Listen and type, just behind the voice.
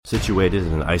Situated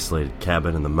in an isolated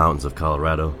cabin in the mountains of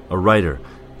Colorado, a writer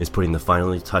is putting the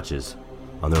final touches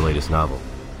on their latest novel.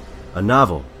 A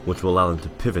novel which will allow them to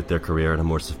pivot their career in a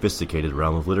more sophisticated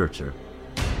realm of literature.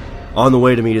 On the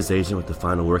way to meet his agent with the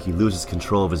final work, he loses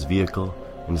control of his vehicle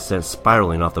and is sent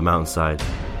spiraling off the mountainside,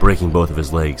 breaking both of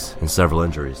his legs and several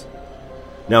injuries.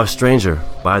 Now a stranger,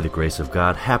 by the grace of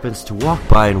God, happens to walk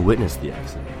by and witness the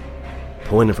accident.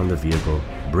 Pulling him from the vehicle,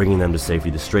 bringing them to safety,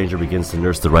 the stranger begins to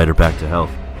nurse the writer back to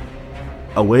health.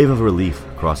 A wave of relief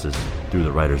crosses through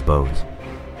the writer's bones.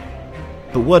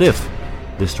 But what if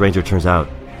this stranger turns out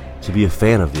to be a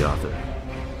fan of the author?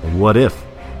 And what if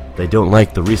they don't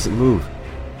like the recent move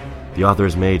the author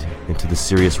has made into the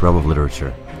serious realm of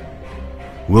literature?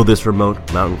 Will this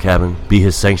remote mountain cabin be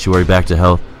his sanctuary back to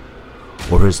health,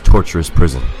 or his torturous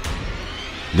prison?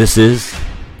 This is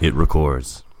It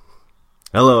Records.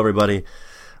 Hello, everybody.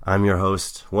 I'm your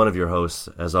host, one of your hosts,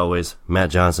 as always,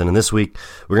 Matt Johnson. And this week,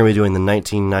 we're going to be doing the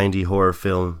 1990 horror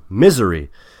film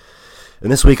Misery.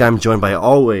 And this week, I'm joined by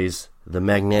always the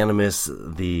magnanimous,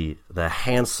 the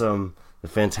handsome, the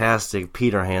fantastic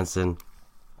Peter Hansen.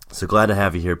 So glad to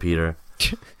have you here, Peter.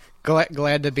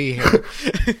 Glad to be here.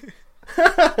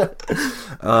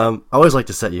 I always like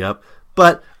to set you up,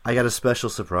 but I got a special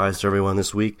surprise to everyone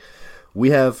this week. We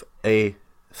have a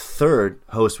third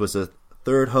host with us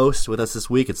this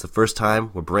week. It's the first time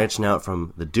we're branching out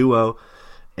from the duo,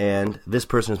 and this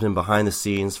person has been behind the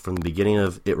scenes from the beginning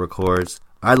of It Records.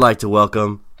 I'd like to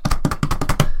welcome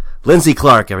Lindsay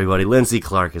Clark, everybody. Lindsay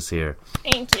Clark is here.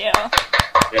 Thank you.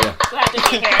 Yeah. Glad to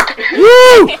be here.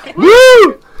 Woo!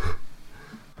 Woo!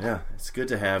 Yeah, it's good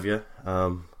to have you.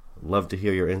 Love to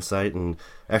hear your insight. And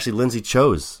actually, Lindsay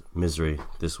chose Misery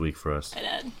this week for us. I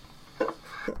did.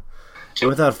 And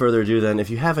without further ado, then, if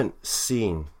you haven't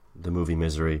seen the movie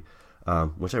Misery,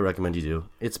 which I recommend you do,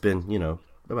 it's been,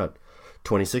 about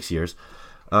 26 years.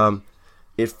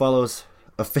 It follows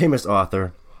a famous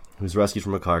author who's rescued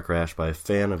from a car crash by a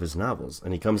fan of his novels,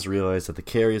 and he comes to realize that the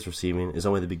care he is receiving is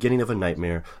only the beginning of a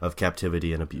nightmare of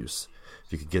captivity and abuse.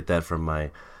 If you could get that from my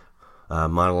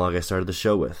monologue I started the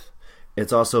show with.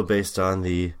 It's also based on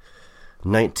the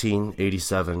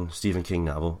 1987 Stephen King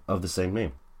novel of the same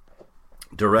name.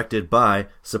 Directed by,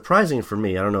 surprising for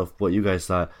me, I don't know what you guys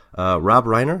thought, Rob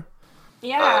Reiner?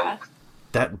 Yeah.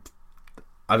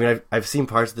 I've seen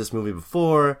parts of this movie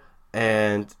before,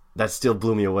 and that still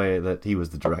blew me away that he was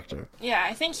the director. Yeah,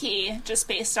 I think he, just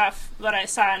based off what I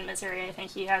saw in Misery, I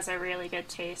think he has a really good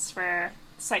taste for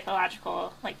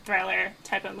psychological, thriller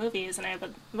type of movies, and I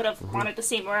would have wanted to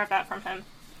see more of that from him.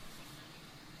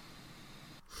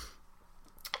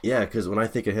 Yeah, because when I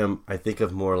think of him, I think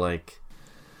of more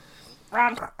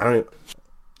Ron.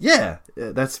 Yeah,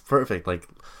 that's perfect.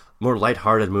 More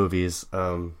lighthearted movies.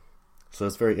 So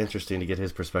it's very interesting to get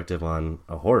his perspective on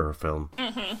a horror film.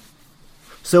 Mm-hmm.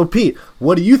 So, Pete,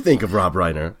 what do you think of Rob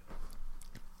Reiner?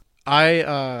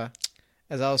 As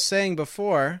I was saying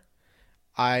before,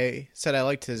 I said I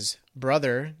liked his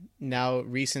brother. Now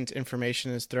recent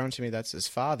information is thrown to me that's his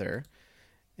father.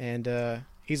 And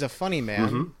he's a funny man.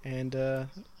 Mm-hmm. And,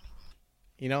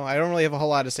 I don't really have a whole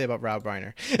lot to say about Rob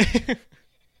Reiner.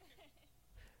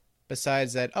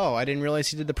 Besides that, I didn't realize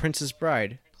he did The Princess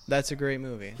Bride. That's a great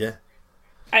movie. Yeah.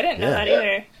 I didn't know that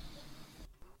either.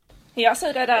 He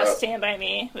also did Stand By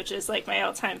Me, which is my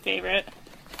all-time favorite.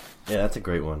 Yeah, that's a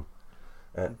great one.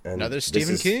 And another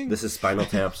Stephen King. This is Spinal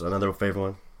Tap's another favorite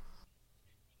one.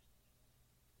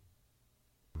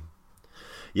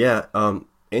 Yeah,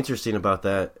 interesting about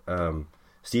that.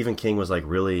 Stephen King was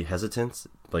really hesitant,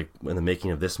 in the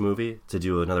making of this movie, to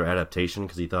do another adaptation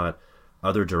because he thought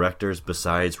other directors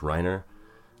besides Reiner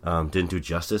didn't do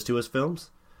justice to his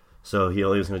films. So he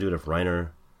only was going to do it if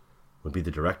Reiner would be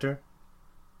the director.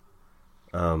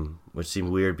 Which seemed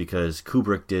weird because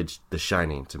Kubrick did The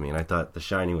Shining to me, and I thought The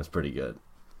Shining was pretty good.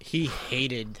 He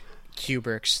hated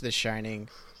Kubrick's The Shining.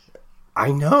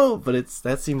 I know, but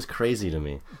that seems crazy to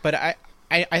me. But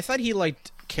I thought he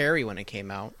liked Carrie when it came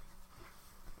out.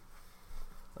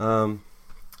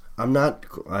 I'm not.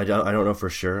 I don't know for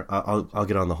sure. I'll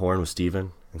get on the horn with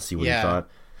Steven and see what he thought.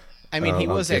 I mean,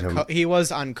 he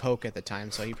was on coke at the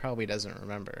time, so he probably doesn't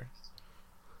remember.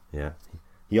 Yeah.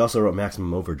 He also wrote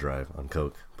Maximum Overdrive on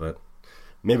coke, but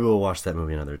maybe we'll watch that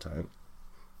movie another time.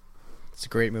 It's a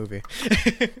great movie.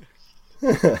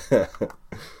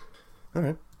 All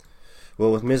right.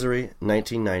 Well, with Misery,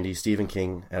 1990, Stephen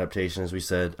King adaptation, as we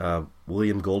said,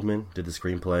 William Goldman did the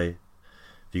screenplay.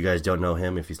 If you guys don't know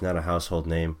him, if he's not a household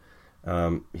name,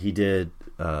 he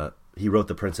wrote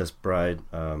The Princess Bride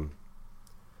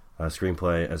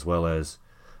screenplay, as well as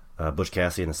Butch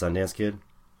Cassidy and the Sundance Kid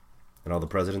and All the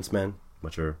President's Men,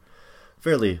 which are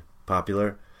fairly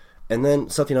popular. And then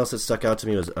something else that stuck out to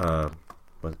me was,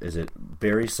 what is it?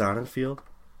 Barry Sonnenfeld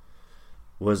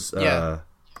was the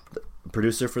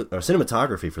producer for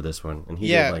cinematography for this one, and he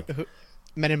did like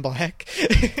Men in Black,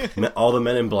 all the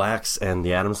Men in Blacks and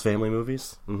the Addams Family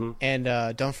movies,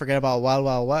 and don't forget about Wild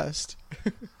Wild West.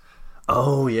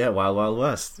 Oh yeah, Wild Wild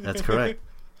West. That's correct.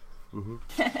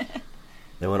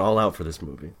 They went all out for this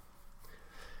movie.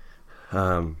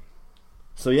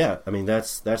 So yeah, I mean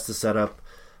that's the setup.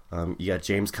 You got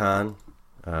James Caan,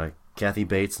 Kathy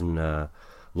Bates, and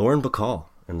Lauren Bacall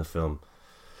in the film.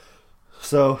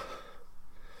 So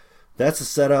that's the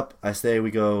setup. I say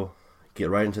we go get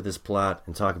right into this plot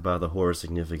and talk about the horror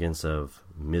significance of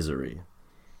Misery.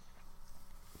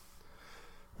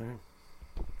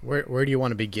 Where do you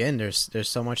want to begin? There's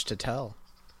so much to tell.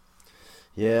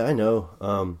 Yeah, I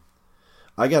know.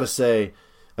 I gotta say,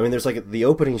 I mean, there's like the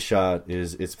opening shot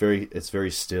it's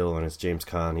very still, and it's James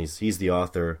Caan. He's the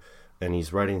author, and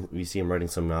he's writing. We see him writing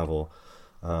some novel.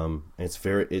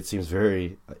 It seems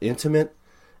very intimate,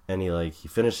 and he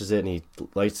finishes it and he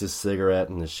lights his cigarette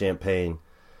and his champagne,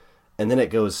 and then it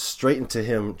goes straight into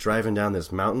him driving down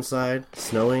this mountainside,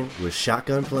 snowing, with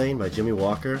Shotgun playing by Jimmy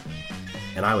Walker,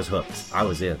 and I was hooked. I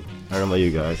was in. I don't know about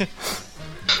you guys.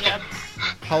 Yep.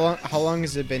 How long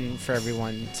has it been for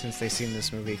everyone since they've seen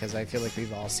this movie? Because I feel like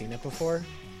we've all seen it before.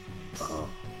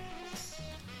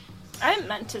 I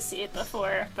meant to see it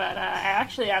before, but I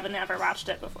actually haven't ever watched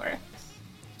it before.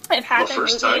 I've had the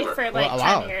movie for like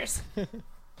 10 years.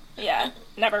 Yeah,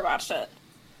 never watched it.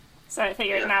 So I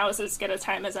figured now is as good a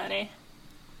time as any.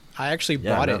 I actually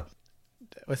bought it.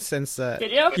 Since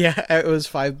Did you? Yeah, it was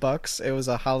 $5. It was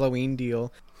a Halloween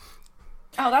deal.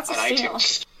 Oh, that's a steal.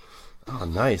 Oh,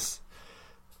 nice.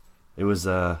 It was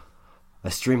I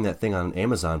streamed that thing on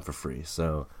Amazon for free,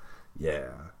 so yeah.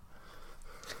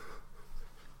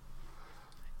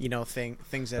 You know,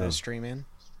 things that are streaming.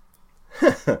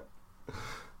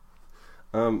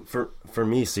 For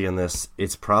me seeing this,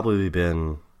 it's probably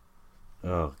been,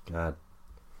 oh god,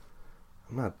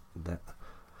 I'm not that,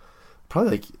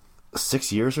 probably like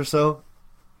 6 years or so.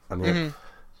 I mean,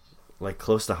 like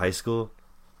close to high school.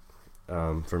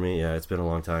 For me, yeah, it's been a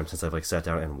long time since I've like sat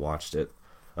down and watched it.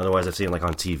 Otherwise, I've seen it like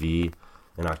on TV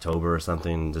in October or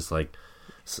something, and just like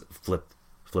flip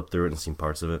through it and seen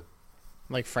parts of it.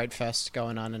 Like Fright Fest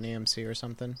going on in AMC or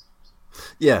something.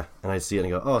 Yeah, and I'd see it and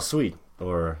go, oh, sweet.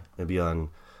 Or it'd be on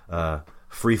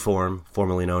Freeform,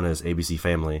 formerly known as ABC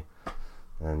Family.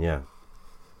 And yeah.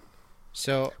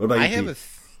 So what about you, I have Pete?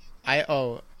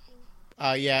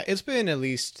 Yeah, it's been at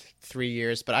least 3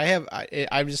 years, but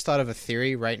I've just thought of a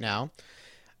theory right now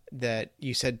that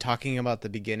you said, talking about the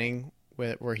beginning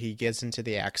where he gets into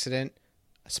the accident.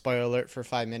 Spoiler alert for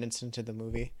 5 minutes into the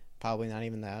movie. Probably not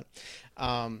even that.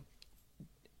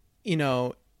 You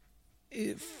know,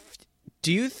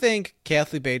 do you think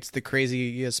Kathy Bates, the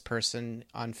craziest person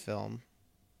on film,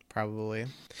 probably,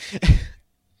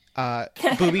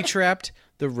 booby-trapped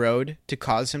the road to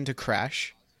cause him to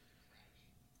crash?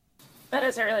 That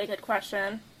is a really good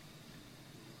question.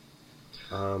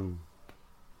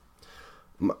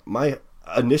 My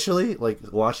initially, like,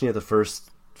 watching it the first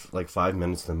like 5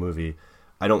 minutes of the movie,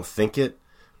 I don't think it,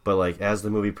 but like as the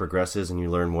movie progresses and you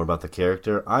learn more about the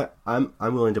character, I'm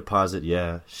willing to posit,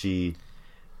 yeah, she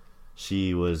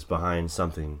was behind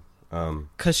something.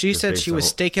 Because she said she was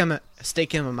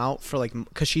staking him out for like,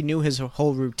 because she knew his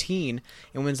whole routine,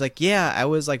 and was like, yeah, I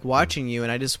was like watching you,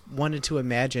 and I just wanted to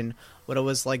imagine what it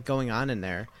was like going on in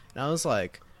there. And I was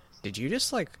like, did you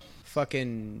just like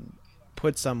fucking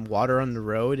put some water on the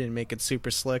road and make it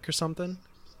super slick or something?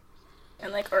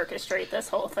 And like orchestrate this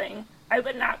whole thing. I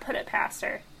would not put it past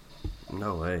her.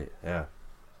 No way, yeah.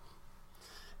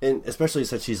 And especially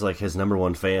since she's like his number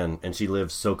one fan, and she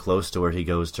lives so close to where he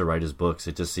goes to write his books,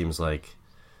 it just seems like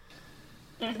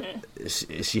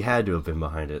she had to have been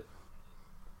behind it.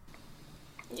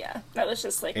 Yeah, that was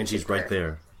just like. And she's right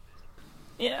there.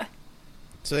 Yeah.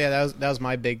 So yeah, that was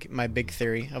my big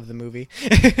theory of the movie.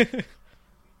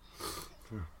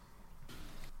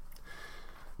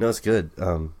 No, it's good.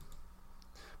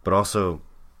 But also,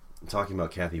 talking about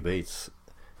Kathy Bates,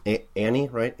 Annie,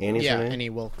 right? Annie's her name? Annie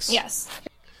Wilkes. Yes.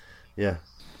 Yeah.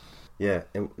 Yeah,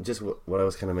 and just what I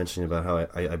was kind of mentioning about how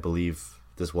I believe,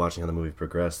 just watching how the movie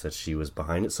progressed, that she was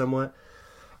behind it somewhat.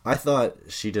 I thought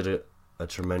she did a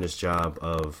tremendous job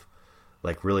of,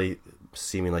 like, really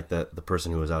seeming like the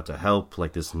person who was out to help,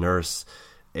 like this nurse,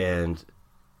 and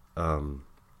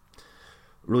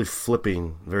really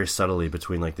flipping very subtly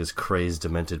between like this crazed,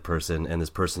 demented person and this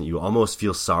person you almost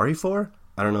feel sorry for.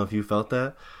 I don't know if you felt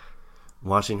that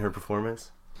watching her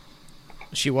performance.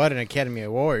 She won an Academy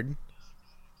Award.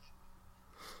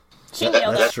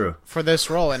 That's true. For this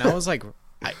role, and I was like,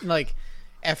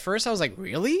 at first I was like,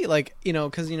 really? Like,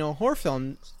 because, horror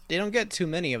film, they don't get too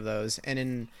many of those.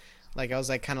 And I was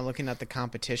like kind of looking at the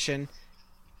competition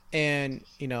and,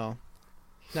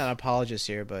 not an apologist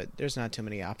here, but there's not too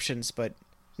many options, but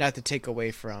not to take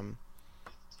away from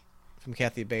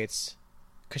Kathy Bates,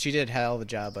 because she did a hell of a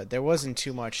job, but there wasn't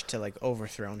too much to like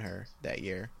overthrow her that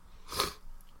year.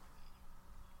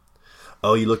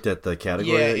 Oh, you looked at the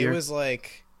category that year? It was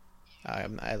like,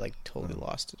 I like totally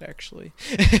lost it actually.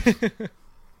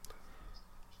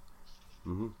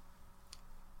 Mm-hmm.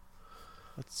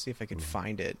 Let's see if I can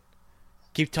find it.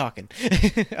 Keep talking.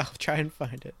 I'll try and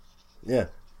find it. Yeah.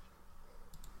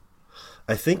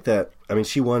 I think that,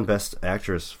 she won Best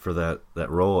Actress for that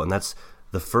role, and that's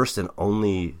the first and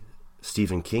only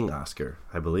Stephen King Oscar,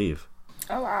 I believe.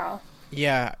 Oh, wow.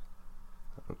 Yeah,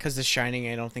 because The Shining,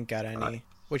 I don't think got any,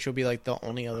 which will be like the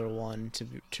only other one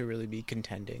to really be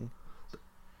contending.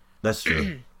 That's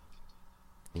true.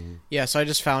 Mm-hmm. Yeah, so I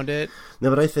just found it. No,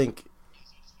 but I think...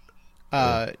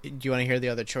 do you want to hear the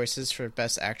other choices for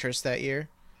Best Actress that year?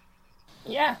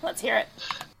 Yeah, let's hear it.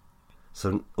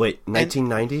 So, wait,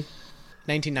 1990?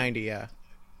 1990, yeah.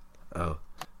 Oh.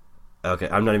 Okay,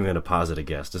 I'm not even going to posit a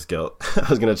guess. Just go. I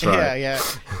was going to try. Yeah.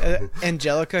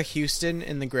 Angelica Houston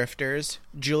in The Grifters,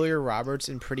 Julia Roberts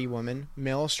in Pretty Woman,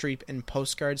 Meryl Streep in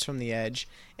Postcards from the Edge,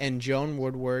 and Joan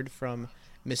Woodward from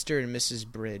Mr. and Mrs.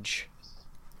 Bridge.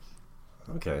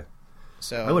 Okay.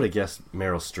 So I would have guessed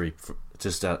Meryl Streep.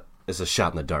 It's a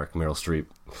shot in the dark, Meryl Streep.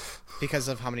 Because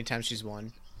of how many times she's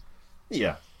won.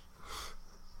 Yeah.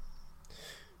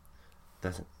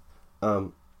 That's it.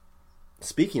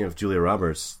 Speaking of Julia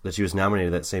Roberts, that she was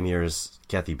nominated that same year as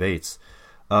Kathy Bates,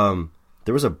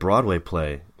 there was a Broadway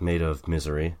play made of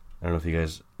Misery. I don't know if you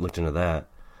guys looked into that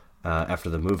after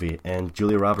the movie, and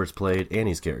Julia Roberts played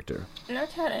Annie's character. No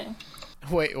kidding.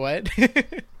 Wait, what?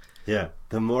 Yeah,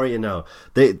 the more you know.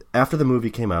 After the movie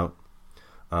came out,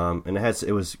 and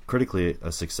it was critically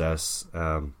a success.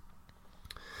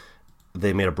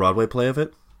 They made a Broadway play of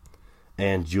it,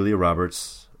 and Julia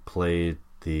Roberts played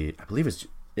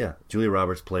Julia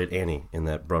Roberts played Annie in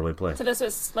that Broadway play. So this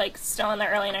was like still in the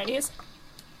early 90s?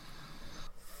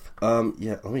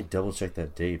 Yeah, let me double check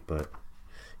that date, but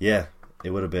yeah, it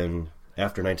would have been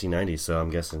after 1990, so I'm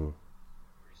guessing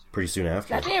pretty soon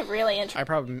after. That'd be really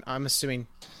interesting. I'm assuming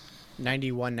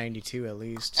 91, 92 at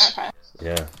least. Okay.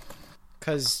 Yeah.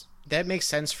 Because that makes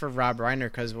sense for Rob Reiner,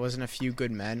 because wasn't A Few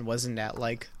Good Men, wasn't that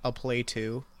like a play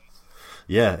too?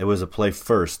 Yeah, it was a play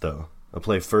first, though. A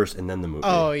play first and then the movie.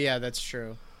 Oh, yeah, that's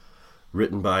true.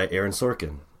 Written by Aaron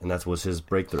Sorkin, and that was his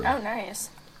breakthrough. Oh, nice.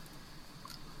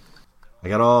 I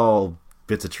got all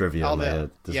bits of trivia in my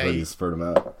head. Just ready to spurt them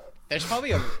out. There's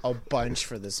probably a bunch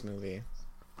for this movie.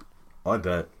 I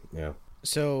bet, yeah.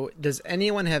 So, does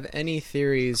anyone have any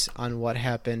theories on what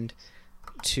happened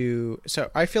to...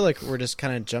 So, I feel like we're just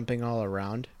kind of jumping all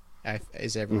around.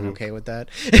 Is everyone okay with that?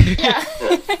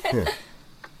 Yeah.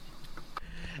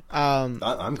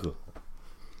 I'm cool.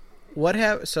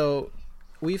 So,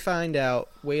 we find out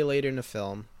way later in the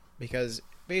film, because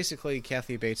basically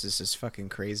Kathy Bates is just fucking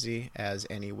crazy as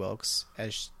Annie Wilkes,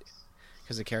 because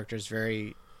the character is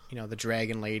very, the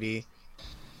dragon lady.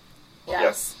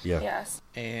 Yes. Yeah. Yes.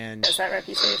 And has that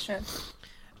reputation.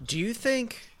 Do you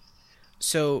think...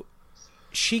 So,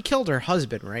 she killed her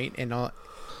husband, right? And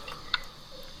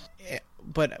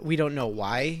but we don't know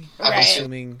why. Right. I'm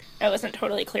assuming... It wasn't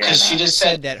totally clear. She just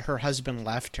said that her husband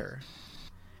left her.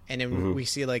 And then we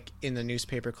see, like, in the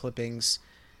newspaper clippings,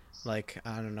 like,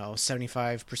 I don't know,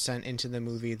 75% into the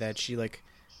movie that she, like,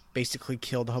 basically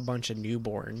killed a whole bunch of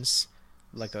newborns,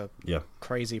 like a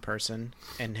crazy person,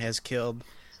 and has killed...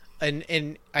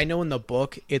 And I know in the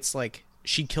book, it's, like,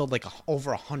 she killed, like,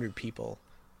 over 100 people,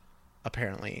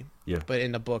 apparently. Yeah. But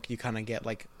in the book, you kind of get,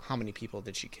 like, how many people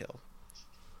did she kill?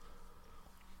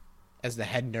 As the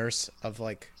head nurse of,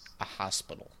 like, a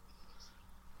hospital.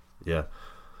 Yeah.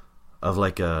 Of,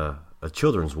 like, a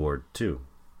children's ward, too.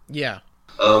 Yeah.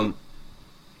 I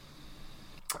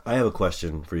have a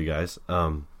question for you guys.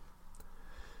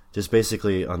 Just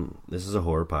basically, this is a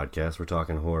horror podcast. We're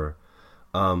talking horror.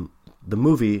 The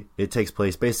movie, it takes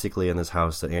place basically in this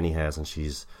house that Annie has, and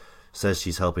says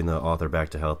she's helping the author back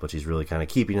to health, but she's really kind of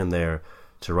keeping him there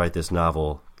to write this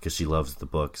novel because she loves the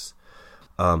books.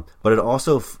 But it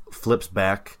also flips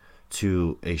back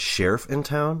to a sheriff in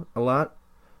town a lot,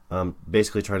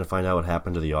 basically trying to find out what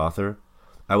happened to the author.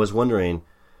 I was wondering,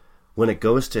 when it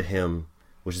goes to him,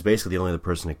 which is basically the only other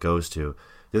person it goes to,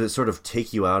 does it sort of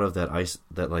take you out of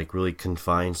that like really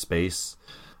confined space,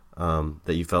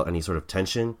 that you felt any sort of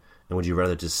tension? And would you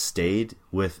rather just stayed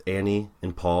with Annie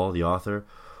and Paul, the author,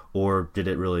 or did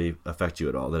it really affect you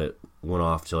at all? That it went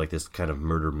off to like this kind of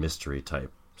murder mystery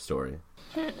type story.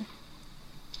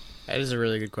 That is a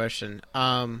really good question.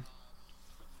 I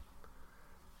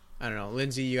don't know,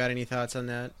 Lindsay, you got any thoughts on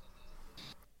that?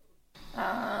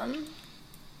 I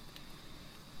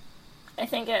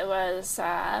think it was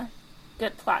a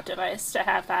good plot device to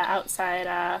have that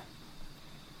outside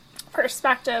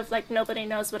perspective. Like, nobody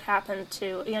knows what happened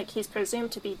to, you know, he's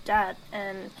presumed to be dead,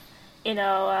 and, you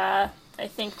know, I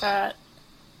think that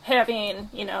having,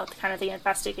 you know, kind of the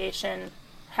investigation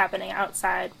happening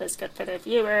outside was good for the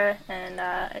viewer, and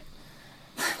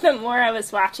the more I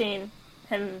was watching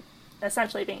him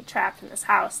essentially being trapped in this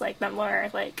house, like, the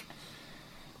more, like,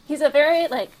 he's a very,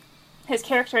 like, his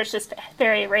character is just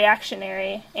very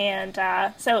reactionary, and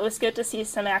so it was good to see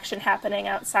some action happening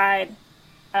outside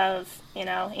of, you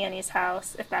know, Annie's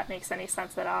house, if that makes any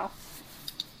sense at all.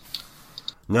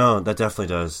 No, that definitely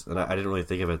does, and I didn't really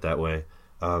think of it that way.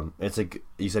 It's like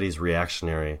you said, he's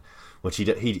reactionary, which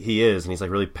he is, and he's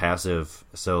like really passive.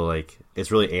 So like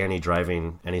it's really Annie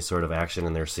driving any sort of action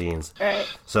in their scenes. Right.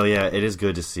 So yeah, it is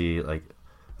good to see like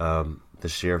the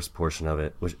sheriff's portion of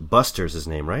it. Which Buster's his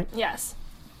name, right? Yes.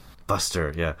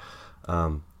 Buster, yeah.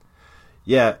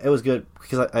 Yeah, it was good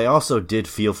because I also did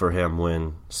feel for him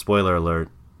when, spoiler alert,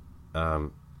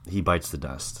 he bites the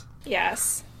dust.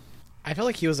 Yes. I felt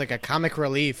like he was like a comic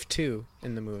relief too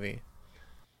in the movie.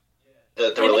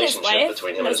 The relationship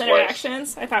between him and his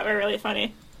interactions, wife, I thought were really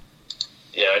funny.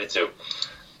 Yeah, I did too.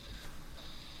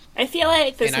 I feel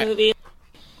like this movie,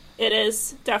 it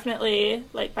is definitely,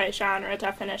 like, by genre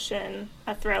definition,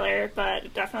 a thriller, but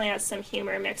it definitely has some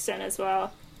humor mixed in as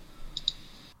well.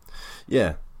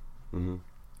 Yeah. Mm-hmm. And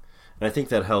I think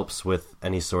that helps with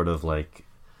any sort of, like,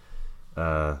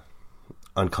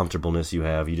 uncomfortableness you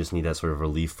have. You just need that sort of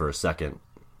relief for a second.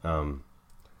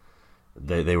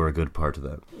 They were a good part of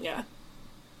that. Yeah.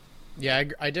 Yeah,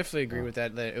 I definitely agree with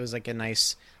that. That it was like a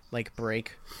nice like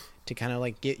break to kind of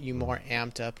like get you more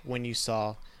amped up when you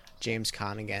saw James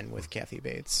Caan again with Kathy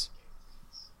Bates.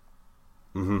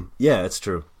 Mm-hmm. Yeah, it's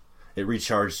true. It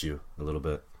recharged you a little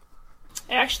bit.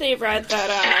 I actually read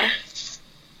that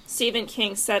Stephen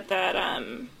King said that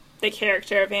the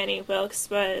character of Annie Wilkes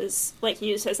was like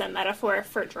used as a metaphor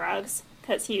for drugs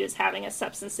because he was having a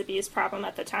substance abuse problem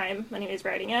at the time when he was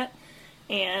writing it.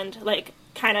 And, like,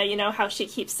 kind of, you know, how she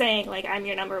keeps saying, like, I'm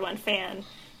your number one fan.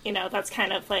 You know, that's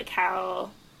kind of, like, how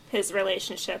his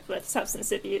relationship with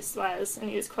substance abuse was. And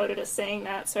he was quoted as saying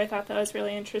that, so I thought that was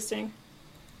really interesting.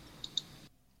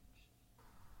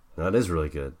 That is really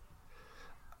good.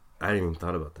 I hadn't even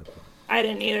thought about that. I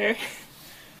didn't either.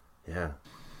 Yeah.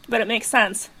 But it makes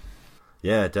sense.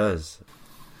 Yeah, it does.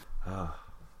 Ah.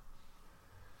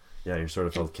 Yeah, you're sort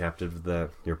of held captive to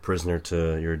that. You're a prisoner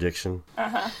to your addiction.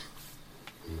 Uh-huh.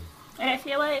 And I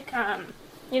feel like,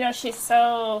 you know, she's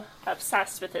so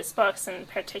obsessed with his books, in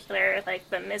particular, like,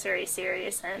 the Misery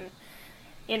series, and,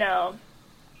 you know,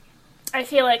 I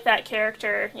feel like that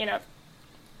character, you know,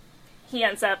 he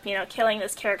ends up, you know, killing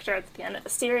this character at the end of the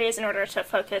series in order to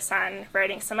focus on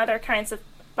writing some other kinds of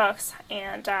books,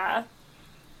 and,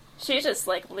 she just,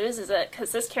 like, loses it,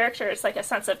 because this character is, like, a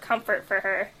sense of comfort for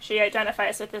her. She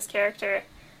identifies with this character,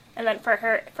 and then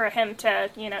for him to,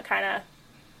 you know, kind of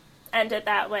end it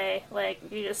that way, like,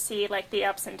 you just see, like, the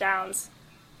ups and downs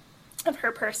of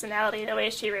her personality, the way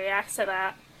she reacts to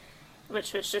that,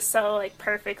 which was just so, like,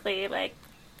 perfectly, like,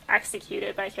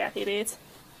 executed by Kathy Bates.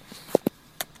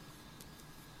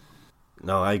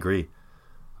 No, I agree.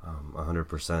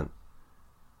 100%.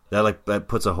 That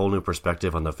puts a whole new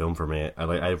perspective on the film for me.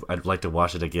 I'd like to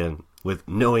watch it again with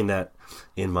knowing that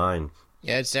in mind.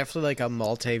 Yeah, it's definitely like a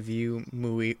multi-view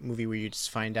movie where you just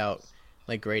find out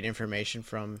like great information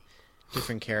from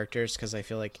different characters, because I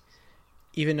feel like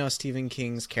even though Stephen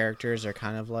King's characters are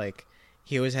kind of like,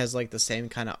 he always has like the same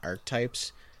kind of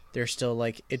archetypes, they're still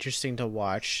like interesting to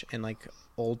watch and like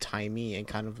old-timey and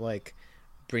kind of like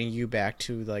bring you back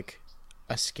to like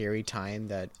a scary time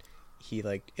that he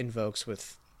like invokes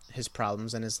with his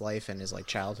problems in his life and his like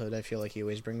childhood. I feel like he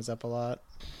always brings up a lot.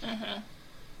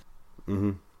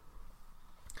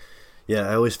 Yeah,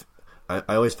 I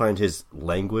always find his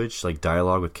language, like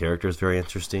dialogue with characters, very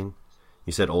interesting.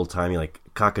 You said old timey, like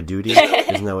cock-a-doodle.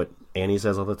 Isn't that what Annie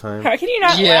says all the time? How can you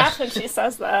not laugh when she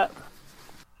says that?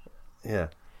 Yeah.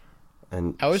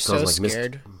 And I was so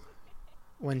scared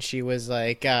when she was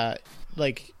like,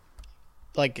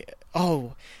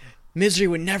 oh, Misery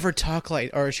would never talk like,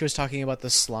 or she was talking about the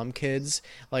slum kids,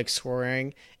 like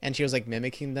swearing, and she was like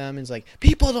mimicking them, and it's like,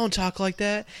 people don't talk like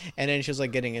that, and then she was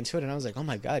like getting into it, and I was like, oh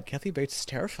my god, Kathy Bates is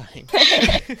terrifying.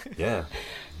 Yeah.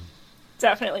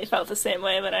 Definitely felt the same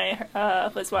way when I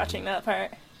was watching that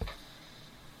part.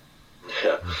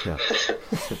 Yeah.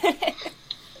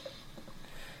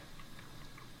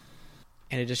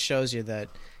 And it just shows you that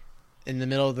in the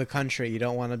middle of the country, you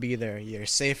don't want to be there. You're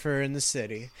safer in the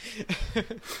city.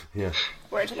 Yeah.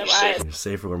 Word to the wise. You're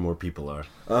safer where more people are.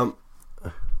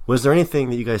 Was there anything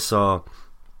that you guys saw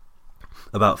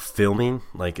about filming,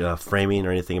 like framing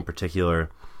or anything in particular,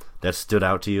 that stood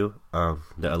out to you,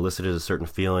 that elicited a certain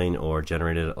feeling or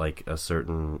generated like a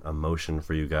certain emotion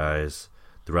for you guys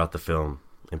throughout the film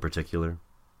in particular?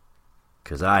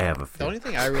 Because I have a feeling. The only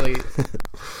thing I really...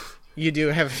 You do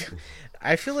have...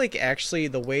 I feel like actually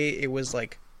the way it was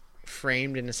like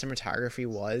framed in the cinematography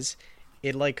was,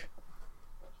 it like,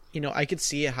 you know, I could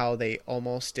see how they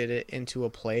almost did it into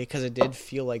a play, because it did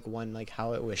feel like one, like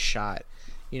how it was shot.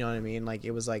 You know what I mean? Like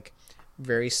it was like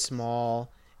very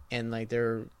small, and like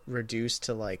they're reduced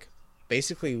to like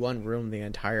basically one room the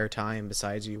entire time.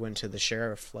 Besides, you went to the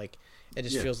sheriff. Like it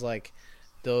just feels like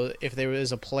though if there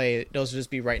was a play, those would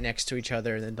just be right next to each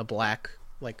other, and then the black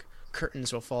like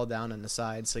curtains will fall down on the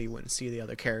side so you wouldn't see the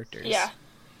other characters. Yeah.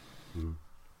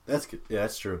 That's good. Yeah,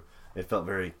 that's true. It felt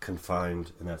very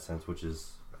confined in that sense, which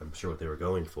is, I'm sure, what they were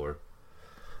going for.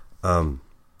 But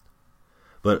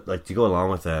like to go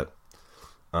along with that,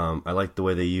 I like the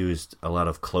way they used a lot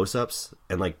of close-ups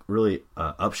and like really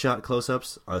upshot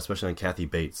close-ups, especially on Kathy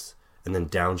Bates, and then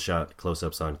downshot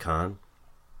close-ups on Khan.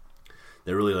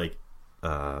 They really like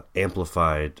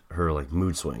amplified her like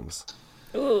mood swings.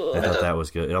 Ooh. I thought that was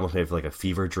good. It almost made it feel like a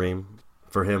fever dream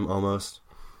for him, almost.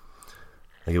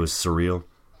 Like it was surreal.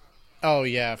 Oh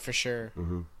yeah, for sure.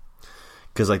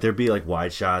 Because like there'd be like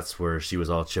wide shots where she was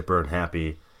all chipper and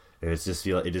happy, and it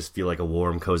just feel like a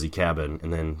warm, cozy cabin,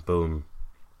 and then boom,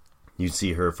 you'd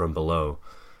see her from below,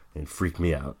 and freak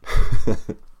me out.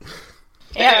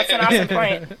 Yeah, that's an awesome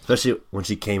point. Especially when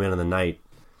she came in the night,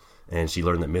 and she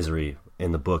learned that Misery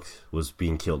in the book was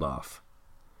being killed off,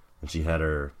 and she had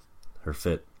her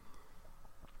fit.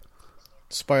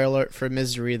 Spoiler alert for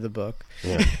Misery, the book.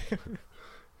 Yeah.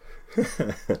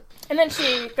 And then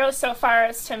she goes so far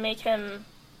as to make him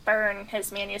burn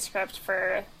his manuscript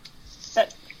for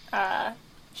that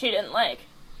she didn't like,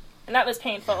 and that was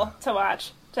painful to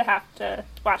watch. To have to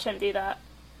watch him do that.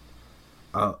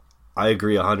 I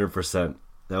agree 100%.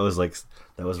 That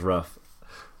was rough.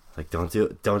 Like don't do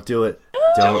it.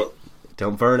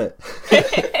 Don't burn it.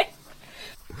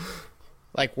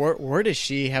 Like, where does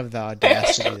she have the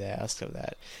audacity to ask of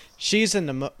that? She's in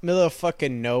the middle of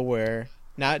fucking nowhere.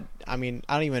 I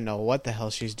don't even know what the hell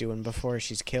she's doing before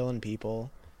she's killing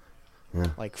people.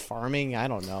 Yeah. Like farming, I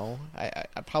don't know. I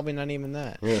probably not even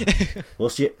that. Yeah. Well,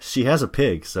 she has a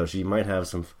pig, so she might have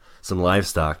some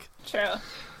livestock. True.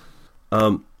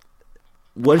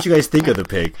 What did you guys think of the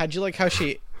pig? How'd you like how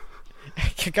she...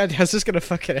 God, I was just gonna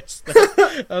fucking ask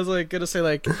that. I was like gonna say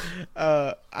like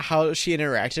how she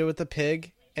interacted with the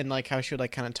pig, and like how she would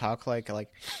like kind of talk like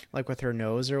with her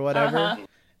nose or whatever. Uh-huh.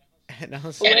 And I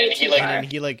was and he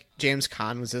like James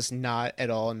Caan was just not at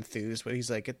all enthused, but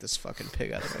he's like, get this fucking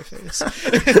pig out of my face.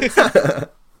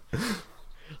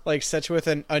 Like such with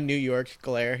a New York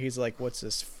glare, he's like, what's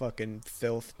this fucking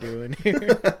filth doing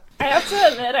here? I have to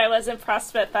admit, I was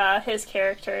impressed with his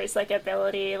character's like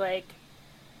ability, like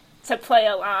to play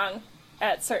along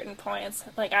at certain points.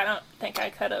 Like I don't think I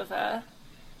could have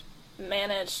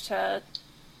managed to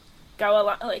go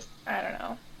along. Like I don't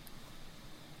know.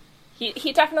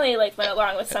 He definitely like went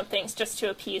along with some things just to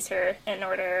appease her in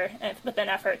order, and with an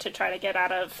effort to try to get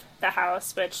out of the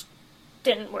house, which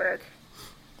didn't work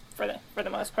for the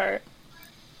most part.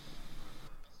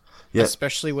 Yeah,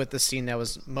 especially with the scene that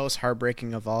was most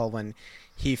heartbreaking of all, when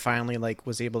he finally like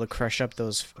was able to crush up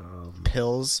those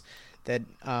pills that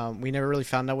we never really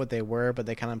found out what they were, but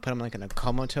they kind of put him like in a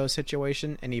comatose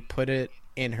situation, and he put it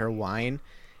in her wine.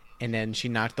 And then she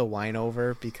knocked the wine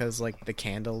over because, like, the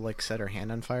candle, like, set her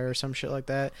hand on fire or some shit like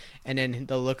that. And then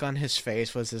the look on his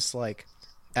face was this, like,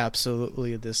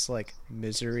 absolutely this, like,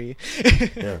 misery.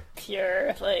 Yeah.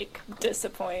 Pure, like,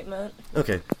 disappointment.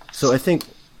 Okay. So I think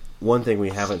one thing we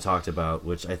haven't talked about,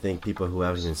 which I think people who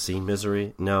haven't even seen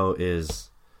Misery know,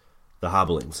 is the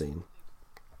hobbling scene.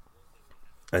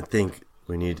 I think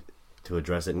we need to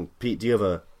address it. And Pete, do you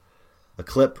have a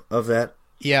clip of that?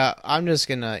 Yeah, I'm just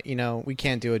gonna, we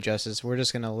can't do it justice. We're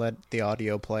just gonna let the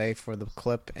audio play for the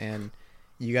clip, and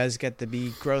you guys get to be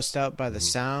grossed out by the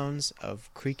sounds of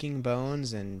creaking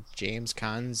bones and James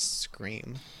Caan's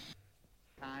scream.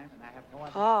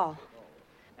 Paul.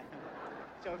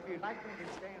 So if you'd like me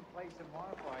to stay and play some more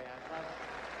for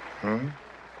you, I'd love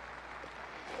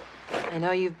I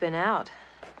know you've been out.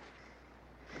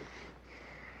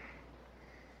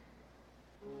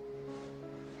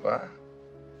 What?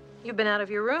 You've been out of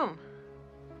your room.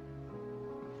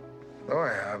 No,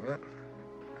 I haven't.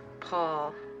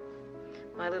 Paul,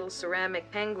 my little ceramic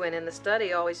penguin in the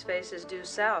study always faces due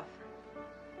south.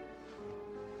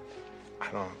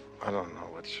 I don't know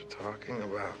what you're talking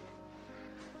about.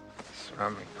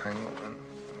 Ceramic penguin.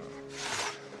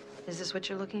 Is this what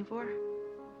you're looking for?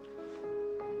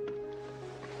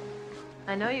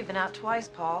 I know you've been out twice,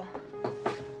 Paul.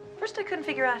 First, I couldn't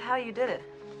figure out how you did it.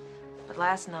 But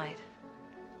last night,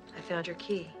 I found your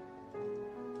key.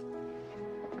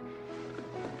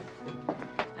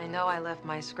 I know I left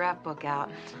my scrapbook out.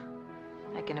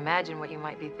 I can imagine what you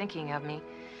might be thinking of me.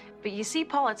 But you see,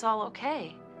 Paul, it's all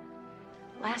okay.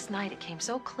 Last night, it came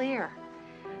so clear.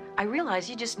 I realize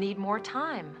you just need more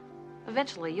time.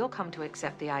 Eventually, you'll come to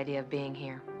accept the idea of being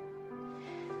here.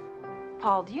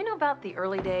 Paul, do you know about the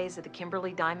early days of the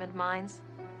Kimberley diamond mines?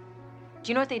 Do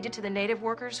you know what they did to the native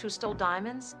workers who stole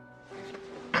diamonds?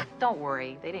 Don't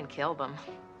worry, they didn't kill them.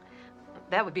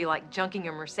 That would be like junking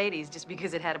a Mercedes just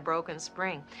because it had a broken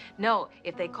spring. No,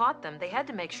 if they caught them, they had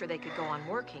to make sure they could go on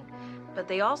working. But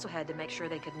they also had to make sure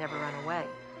they could never run away.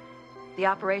 The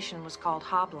operation was called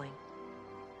hobbling.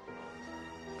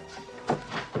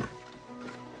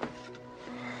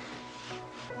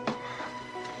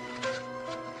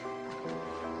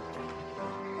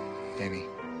 Annie,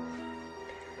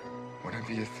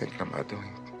 whatever you're thinking about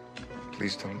doing,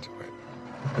 please don't do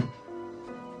it.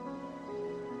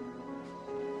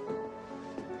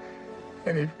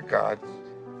 Annie, for God's...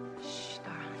 Shh,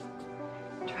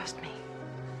 darling. Trust me.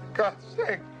 For God's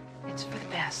sake. It's for the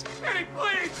best. Annie,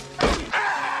 please!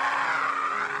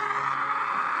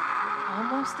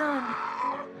 Almost done.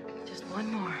 Just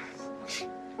one more.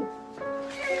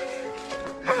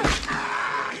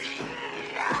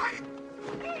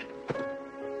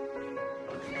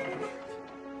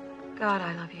 God,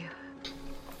 I love you.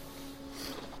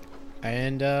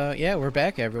 And yeah, we're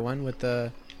back, everyone. With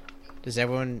the, does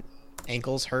everyone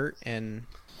ankles hurt and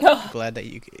glad that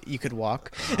you could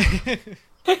walk?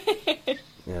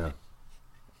 Yeah.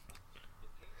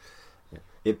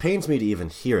 It pains me to even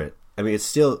hear it. I mean, it's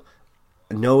still,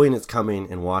 knowing it's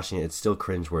coming and watching it, it's still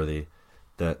cringeworthy,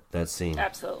 that scene.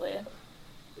 Absolutely.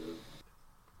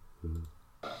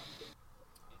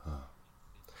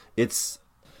 It's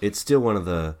still one of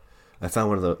the, I found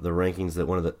one of the rankings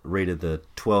that rated the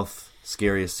 12th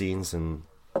scariest scenes in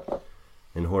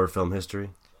horror film history.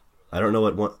 I don't know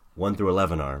what 1 through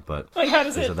 11 are, but like, how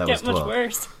does it get much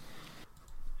worse?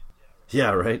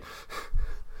 Yeah, right.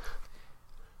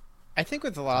 I think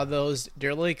with a lot of those,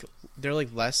 they're like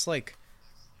less like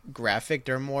graphic.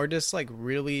 They're more just like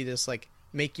really just like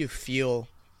make you feel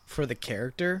for the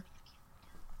character.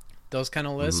 Those kind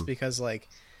of lists, because like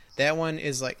that one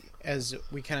is like, as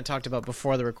we kind of talked about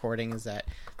before the recording, is that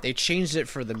they changed it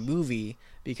for the movie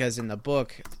because in the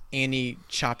book Andy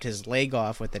chopped his leg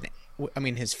off with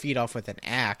his feet off with an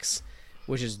axe,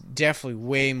 which is definitely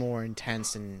way more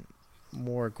intense and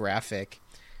more graphic.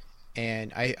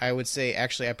 And I would say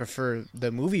actually I prefer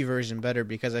the movie version better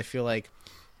because I feel like,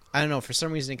 I don't know, for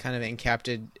some reason it kind of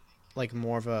encapsulated like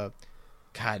more of a,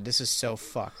 God, this is so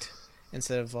fucked,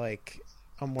 instead of like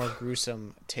a more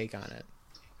gruesome take on it.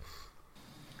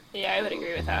 Yeah, I would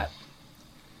agree with that.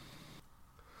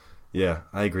 Yeah,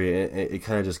 I agree. It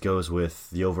kind of just goes with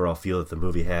the overall feel that the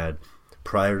movie had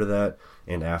prior to that,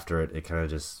 and after it, it kind of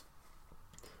just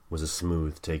was a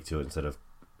smooth take to it instead of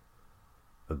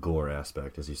a gore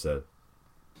aspect, as you said.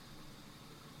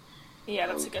 Yeah,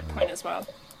 that's a good point as well.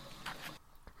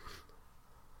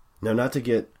 Now, not to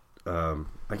get, I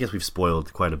guess we've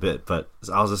spoiled quite a bit, but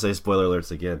I'll just say spoiler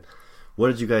alerts again. What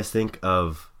did you guys think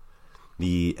of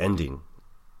the ending?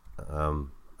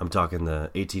 I'm talking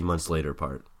the 18 months later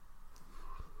part.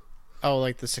 Oh,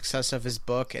 like the success of his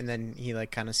book, and then he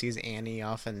like kind of sees Annie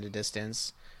off in the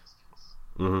distance.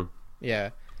 Mm-hmm.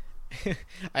 Yeah.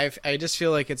 I just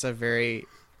feel like it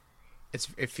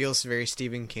feels very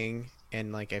Stephen King,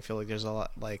 and like I feel like there's a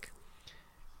lot, like,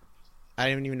 I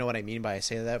don't even know what I mean by I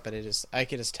say that, but I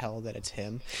could just tell that it's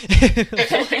him.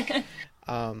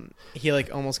 He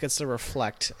like almost gets to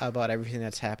reflect about everything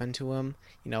that's happened to him.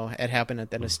 You know, it happened at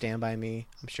the end of Stand By Me.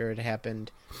 I'm sure it happened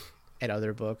at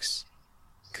other books.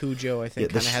 Cujo, I think,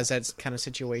 kind of has that kind of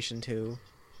situation too.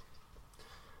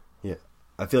 Yeah,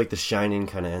 I feel like The Shining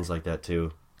kind of ends like that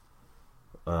too.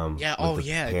 Yeah. Oh,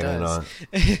 yeah. It does.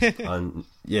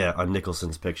 on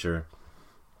Nicholson's picture,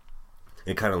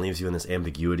 it kind of leaves you in this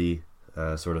ambiguity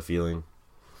sort of feeling.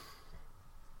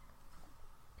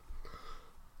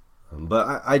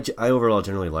 But I overall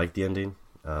generally like the ending,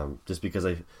 just because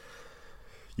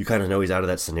you kind of know he's out of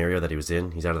that scenario that he was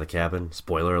in. He's out of the cabin.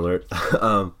 Spoiler alert.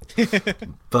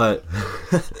 But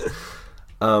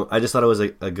I just thought it was a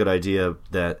good idea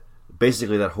that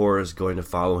basically that horror is going to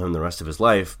follow him the rest of his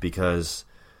life, because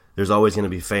there's always going to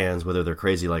be fans, whether they're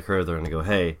crazy like her, they're going to go,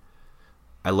 hey,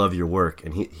 I love your work.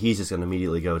 And he's just going to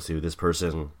immediately go to, this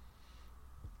person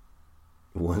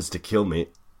wants to kill me.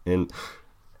 And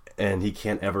he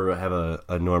can't ever have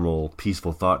a normal,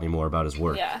 peaceful thought anymore about his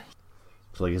work. Yeah.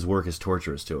 So, like, his work is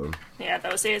torturous to him. Yeah,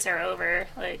 those days are over.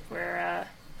 Like, where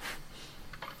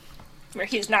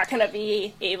he's not going to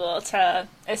be able to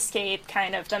escape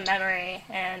kind of the memory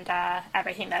and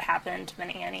everything that happened when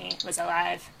Annie was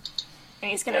alive. And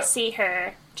he's going to see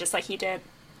her just like he did,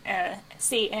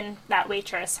 see in that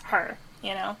waitress her,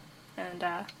 you know? And,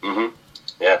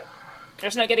 yeah.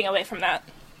 There's no getting away from that.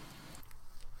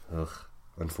 Ugh,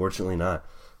 unfortunately not.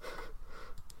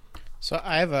 So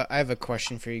I have a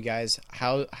question for you guys.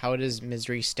 How does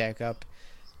Misery stack up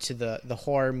to the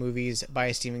horror movies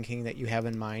by Stephen King that you have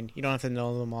in mind? You don't have to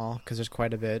know them all, because there's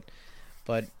quite a bit.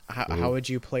 But how would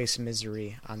you place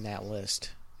Misery on that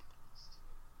list?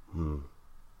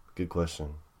 Good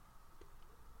question.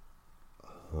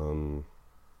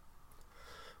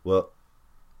 Well,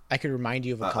 I could remind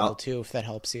you of a couple too, if that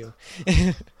helps you.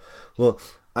 Well,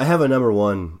 I have a number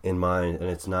one in mind, and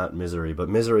it's not Misery, but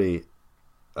Misery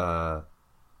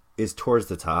is towards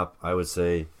the top, I would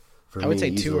say. For I would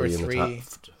me, say 2 or 3.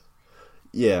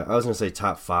 Yeah, I was going to say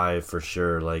top 5 for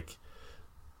sure. Like,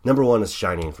 number 1 is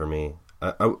Shining for me.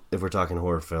 If we're talking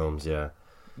horror films, yeah.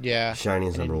 Yeah.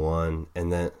 Shining's number 1,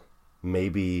 and then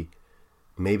maybe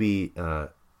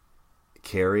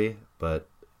Carrie, but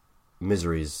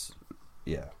Misery's,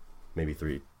 yeah, maybe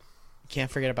 3. You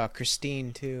can't forget about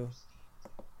Christine too.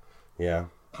 Yeah.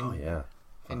 Oh yeah.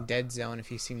 And Dead Zone,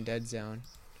 if you've seen Dead Zone.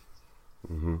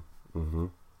 Mm-hmm.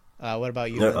 What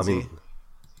about you, No, Lindsay?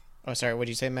 Oh, sorry. What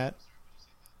did you say, Matt?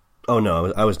 Oh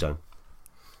no, I was done.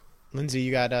 Lindsay,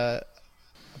 you got a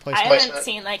place? I haven't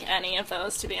seen like any of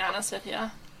those, to be honest with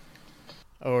you.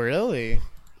 Oh really?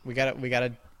 We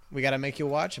gotta make you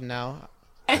watch them now.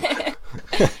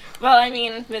 Well, I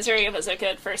mean, Misery was a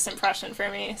good first impression for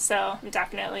me, so I'm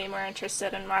definitely more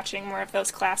interested in watching more of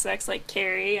those classics like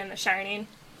Carrie and The Shining.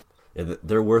 Yeah,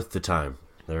 they're worth the time.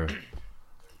 They're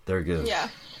good. Yeah.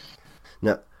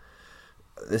 Now,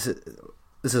 this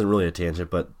isn't really a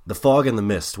tangent, but The Fog and the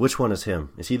Mist. Which one is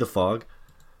him? Is he the Fog?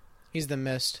 He's the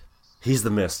Mist. He's the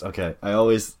Mist. Okay, I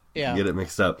always get it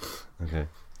mixed up. Okay.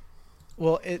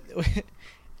 Well,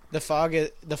 The Fog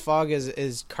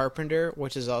is Carpenter,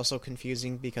 which is also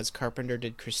confusing because Carpenter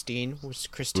did Christine,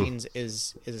 which Christine's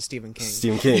is a Stephen King.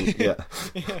 Stephen King, yeah.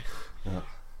 Yeah.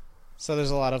 So there's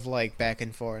a lot of like back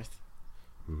and forth.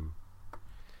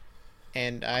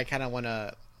 And I kind of want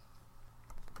to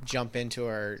jump into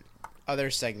our other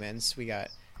segments. We got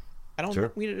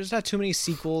there's not too many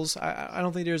sequels. I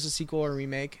don't think there's a sequel or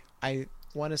remake. I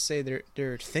want to say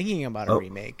they're thinking about a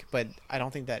remake, but I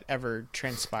don't think that ever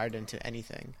transpired into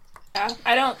anything. Yeah,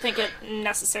 I don't think it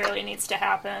necessarily needs to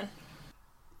happen.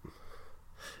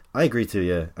 I agree too.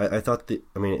 Yeah, I thought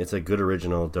it's a good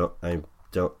original.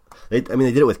 They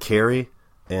did it with Carrie,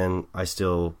 and I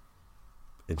still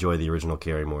enjoy the original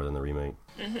Carrie more than the remake.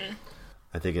 Mm-hmm.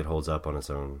 I think it holds up on its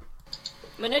own.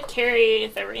 When did Carrie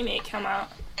the remake come out?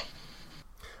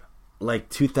 Like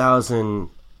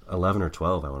 2011 or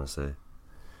 12, I want to say.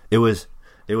 It was.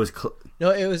 No,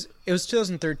 it was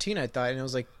 2013, I thought, and it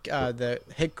was like the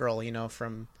hit girl,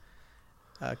 from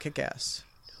Kick-Ass.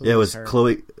 Yeah, it was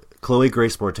Chloe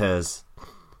Grace Moretz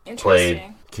played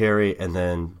Carrie, and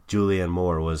then Julianne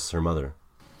Moore was her mother.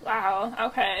 Wow.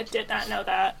 Okay, I did not know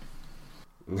that.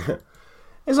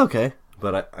 It's okay,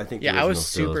 but I think I was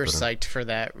super psyched for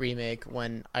that remake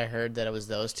when I heard that it was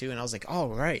those two, and I was like, "Oh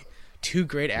right, 2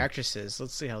 great actresses.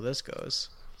 Let's see how this goes."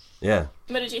 Yeah.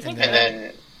 What did you think of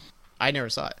it? I never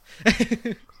saw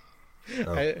it.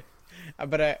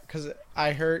 Because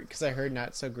I heard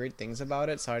not so great things about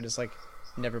it, so I just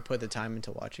never put the time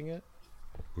into watching it.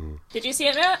 Did you see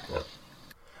it, Matt? Yeah.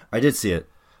 I did see it.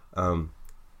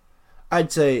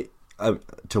 I'd say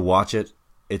to watch it,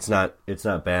 it's not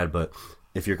bad, but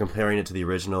if you're comparing it to the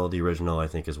original I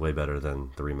think is way better than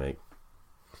the remake.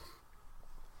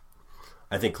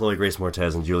 I think Chloe Grace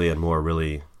Moretz and Julianne Moore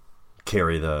really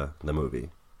carry the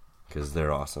movie because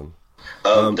they're awesome.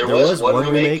 There was one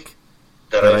remake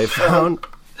that I found,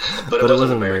 but it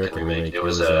wasn't an American remake. It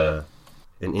was an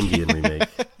Indian remake.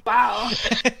 Wow.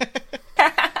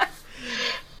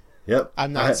 Yep.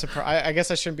 I'm not surprised. I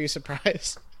guess I shouldn't be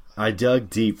surprised. I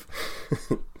dug deep.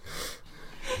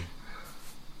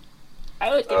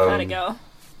 I would give that a go.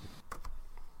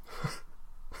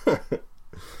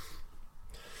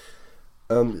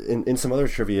 In some other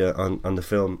trivia on the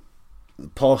film,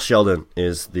 Paul Sheldon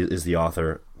is the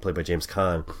author, played by James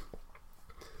Caan.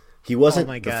 he wasn't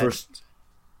my the God. first.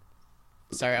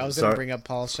 Sorry, I was going to bring up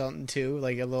Paul Shelton too,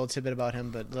 like a little tidbit about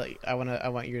him, but like I want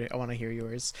to hear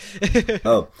yours.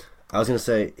 Oh, I was going to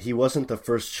say he wasn't the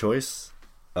first choice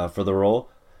for the role.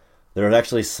 There are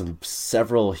actually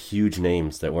several huge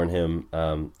names that weren't him.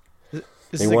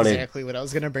 This is exactly what I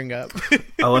was going to bring up.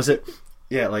 Oh, was it?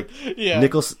 Yeah, like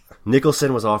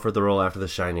Nicholson was offered the role after The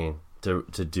Shining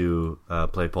to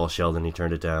play Paul Sheldon. He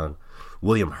turned it down.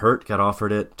 William Hurt got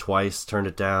offered it twice, turned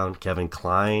it down. Kevin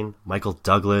Kline, Michael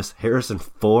Douglas, Harrison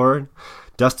Ford,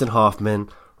 Dustin Hoffman,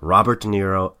 Robert De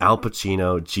Niro, Al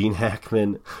Pacino, Gene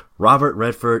Hackman, Robert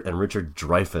Redford, and Richard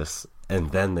Dreyfuss.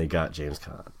 And then they got James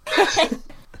Caan.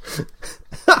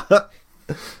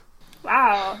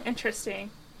 Wow,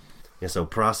 interesting. Yeah, so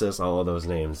process all of those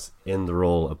names in the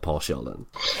role of Paul Sheldon.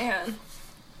 Man.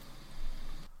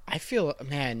 I feel,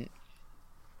 man...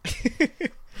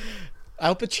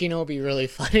 Al Pacino would be really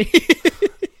funny.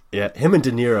 Yeah, him and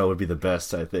De Niro would be the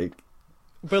best, I think.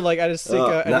 But like, I just think,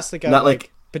 not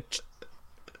like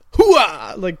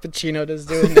hooah, like Pacino does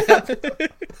doing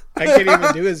that. I can't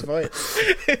even do his voice.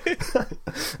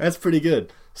 That's pretty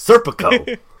good,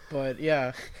 Serpico. But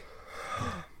yeah,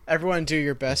 everyone, do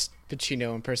your best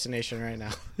Pacino impersonation right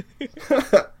now.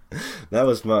 That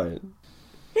was mine.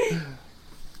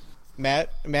 Matt,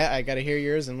 I gotta hear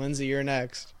yours, and Lindsay, you're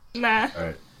next. Nah. All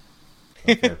right.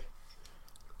 Okay.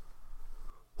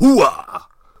 Hooah!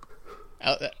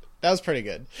 Oh, that was pretty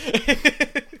good.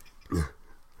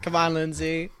 Come on,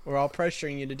 Lindsay. We're all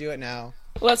pressuring you to do it now.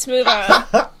 Let's move on.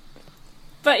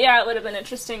 But yeah, it would have been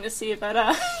interesting to see, but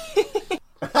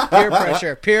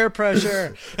Peer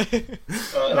pressure.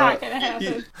 Not gonna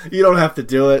happen. You don't have to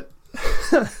do it.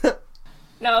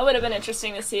 No, it would have been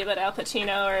interesting to see what Al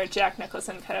Pacino or Jack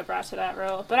Nicholson could have brought to that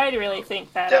role. But I really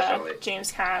think that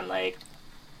James Caan, like,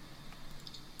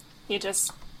 he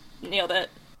just nailed it.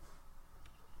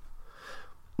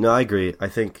 No, I agree. I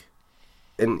think,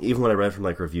 and even what I read from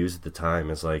like reviews at the time,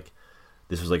 is like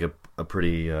this was like a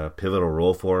pretty pivotal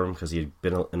role for him because he had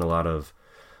been in a lot of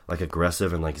like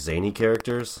aggressive and like zany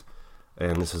characters,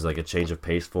 and this is like a change of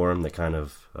pace for him that kind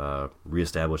of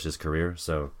reestablished his career.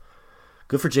 So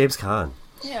good for James Caan.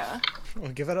 Yeah.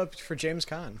 Well, give it up for James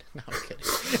Caan. No, I'm kidding.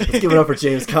 Let's give it up for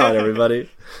James Caan, everybody.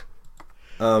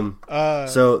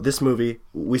 So this movie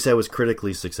we said was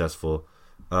critically successful.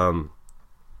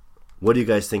 What do you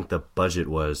guys think the budget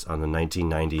was on the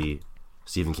 1990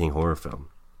 Stephen King horror film?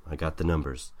 I got the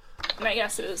numbers. My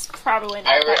guess is probably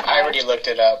not. I already looked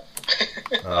it up.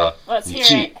 Let's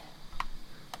hear it.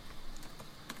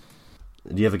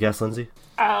 Do you have a guess, Lindsay?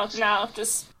 Oh, no,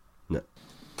 just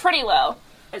pretty low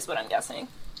is what I'm guessing.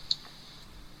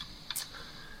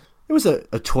 It was a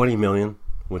 20 million,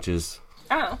 which is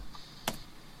I'd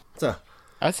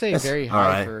say very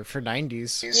high right. for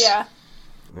 90s. Yeah.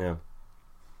 Yeah.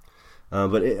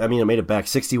 But it made it back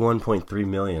 61.3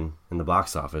 million in the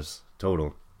box office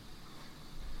total.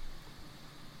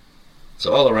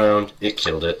 So all around, it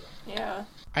killed it. Yeah.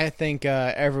 I think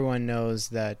everyone knows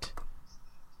that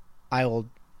I will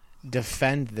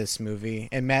defend this movie.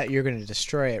 And Matt, you're going to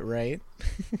destroy it, right?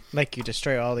 Like you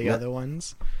destroy all the other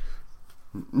ones?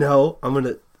 No,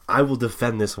 I will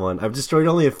defend this one. I've destroyed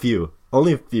only a few.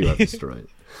 Only a few I've destroyed.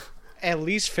 At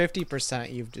least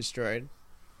 50% you've destroyed.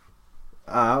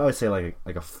 I would say like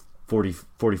a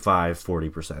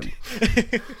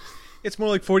 40%. It's more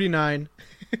like 49.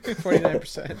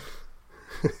 49%.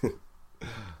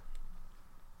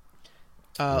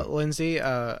 Lindsay,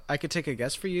 I could take a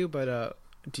guess for you, but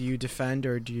do you defend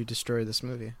or do you destroy this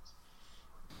movie?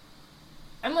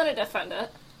 I'm going to defend it.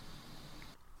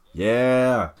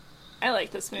 Yeah. I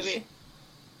like this movie.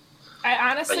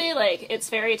 I honestly, it's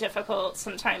very difficult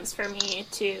sometimes for me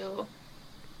to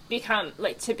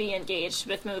to be engaged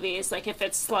with movies. Like, if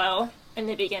it's slow in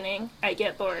the beginning, I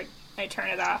get bored. I turn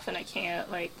it off and I can't,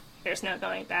 there's no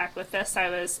going back. With this, I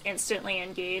was instantly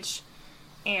engaged.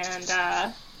 And,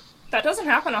 that doesn't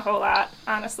happen a whole lot,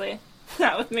 honestly.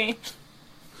 Not with me.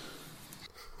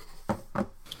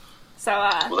 So,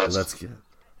 well, that's good.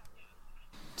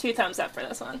 2 thumbs up for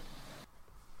this one.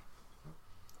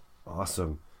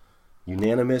 Awesome.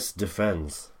 Unanimous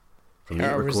defense from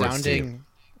the resounding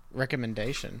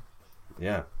recommendation.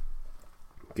 Yeah.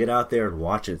 Get out there and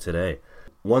watch it today.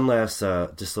 One last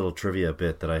just little trivia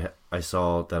bit that I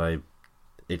saw that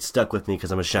it stuck with me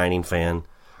because I'm a Shining fan.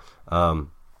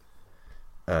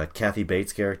 Kathy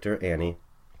Bates' character, Annie,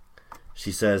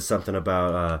 she says something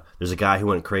about there's a guy who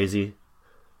went crazy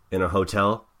in a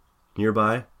hotel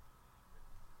nearby.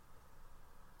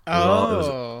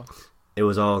 It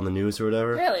was all in the news or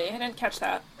whatever. Really? I didn't catch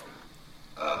that.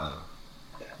 I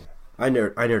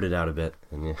nerded out a bit.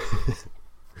 And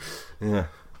yeah.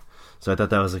 So I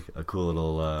thought that was a cool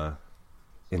little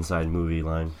inside movie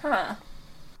line. Huh.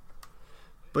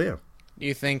 But yeah. Do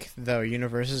you think the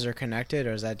universes are connected,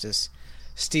 or is that just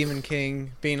Stephen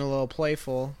King being a little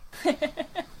playful?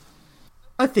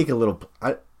 I think a little...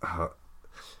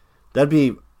 that'd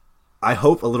be... I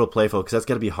hope a little playful, because that's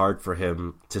got to be hard for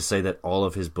him to say that all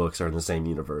of his books are in the same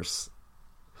universe.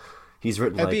 He's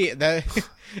written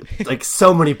like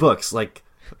so many books, like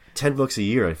 10 books a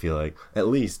year, I feel like, at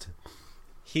least.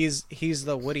 He's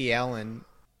the Woody Allen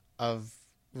of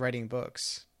writing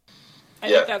books. I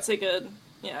think that's a good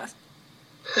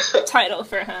title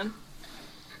for him.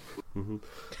 Mm-hmm.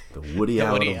 The Woody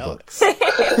Allen of books.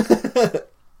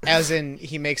 As in,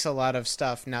 he makes a lot of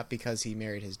stuff not because he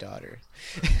married his daughter.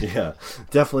 Yeah,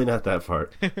 definitely not that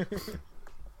part.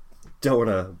 Don't want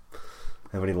to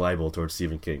have any libel towards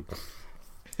Stephen King.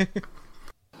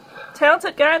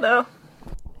 Talented guy, though.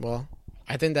 Well,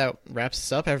 I think that wraps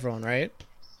us up, everyone, right?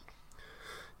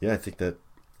 Yeah, I think that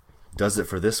does it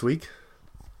for this week.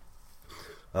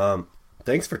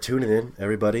 Thanks for tuning in,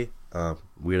 everybody.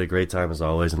 We had a great time, as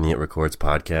always, in the It Records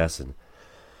podcast, and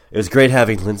it was great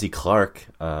having Lindsay Clark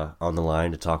on the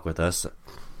line to talk with us.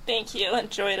 Thank you.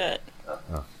 Enjoyed it.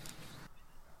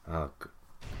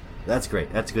 That's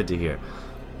great. That's good to hear.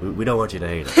 We don't want you to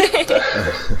hate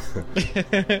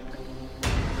it.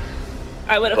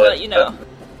 I would have let you know.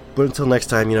 But until next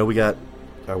time, we got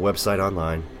our website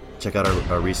online. Check out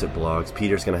our recent blogs.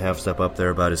 Peter's going to have stuff up there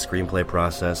about his screenplay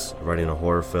process, writing a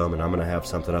horror film, and I'm going to have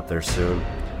something up there soon.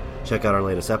 Check out our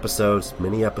latest episodes,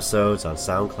 mini episodes on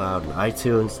SoundCloud and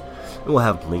iTunes. And we'll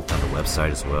have linked on the website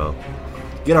as well.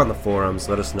 Get on the forums.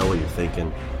 Let us know what you're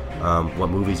thinking. What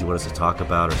movies you want us to talk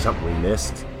about or something we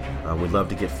missed. We'd love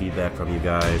to get feedback from you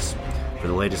guys. For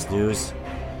the latest news,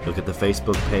 look at the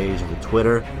Facebook page and the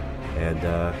Twitter. And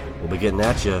we'll be getting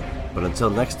at you. But until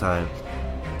next time,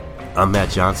 I'm Matt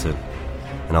Johnson.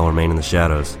 And I'll remain in the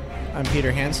shadows. I'm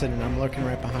Peter Hansen, and I'm lurking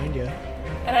right behind you.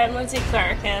 And I'm Lindsay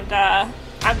Clark, and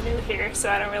I'm new here, so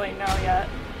I don't really know yet.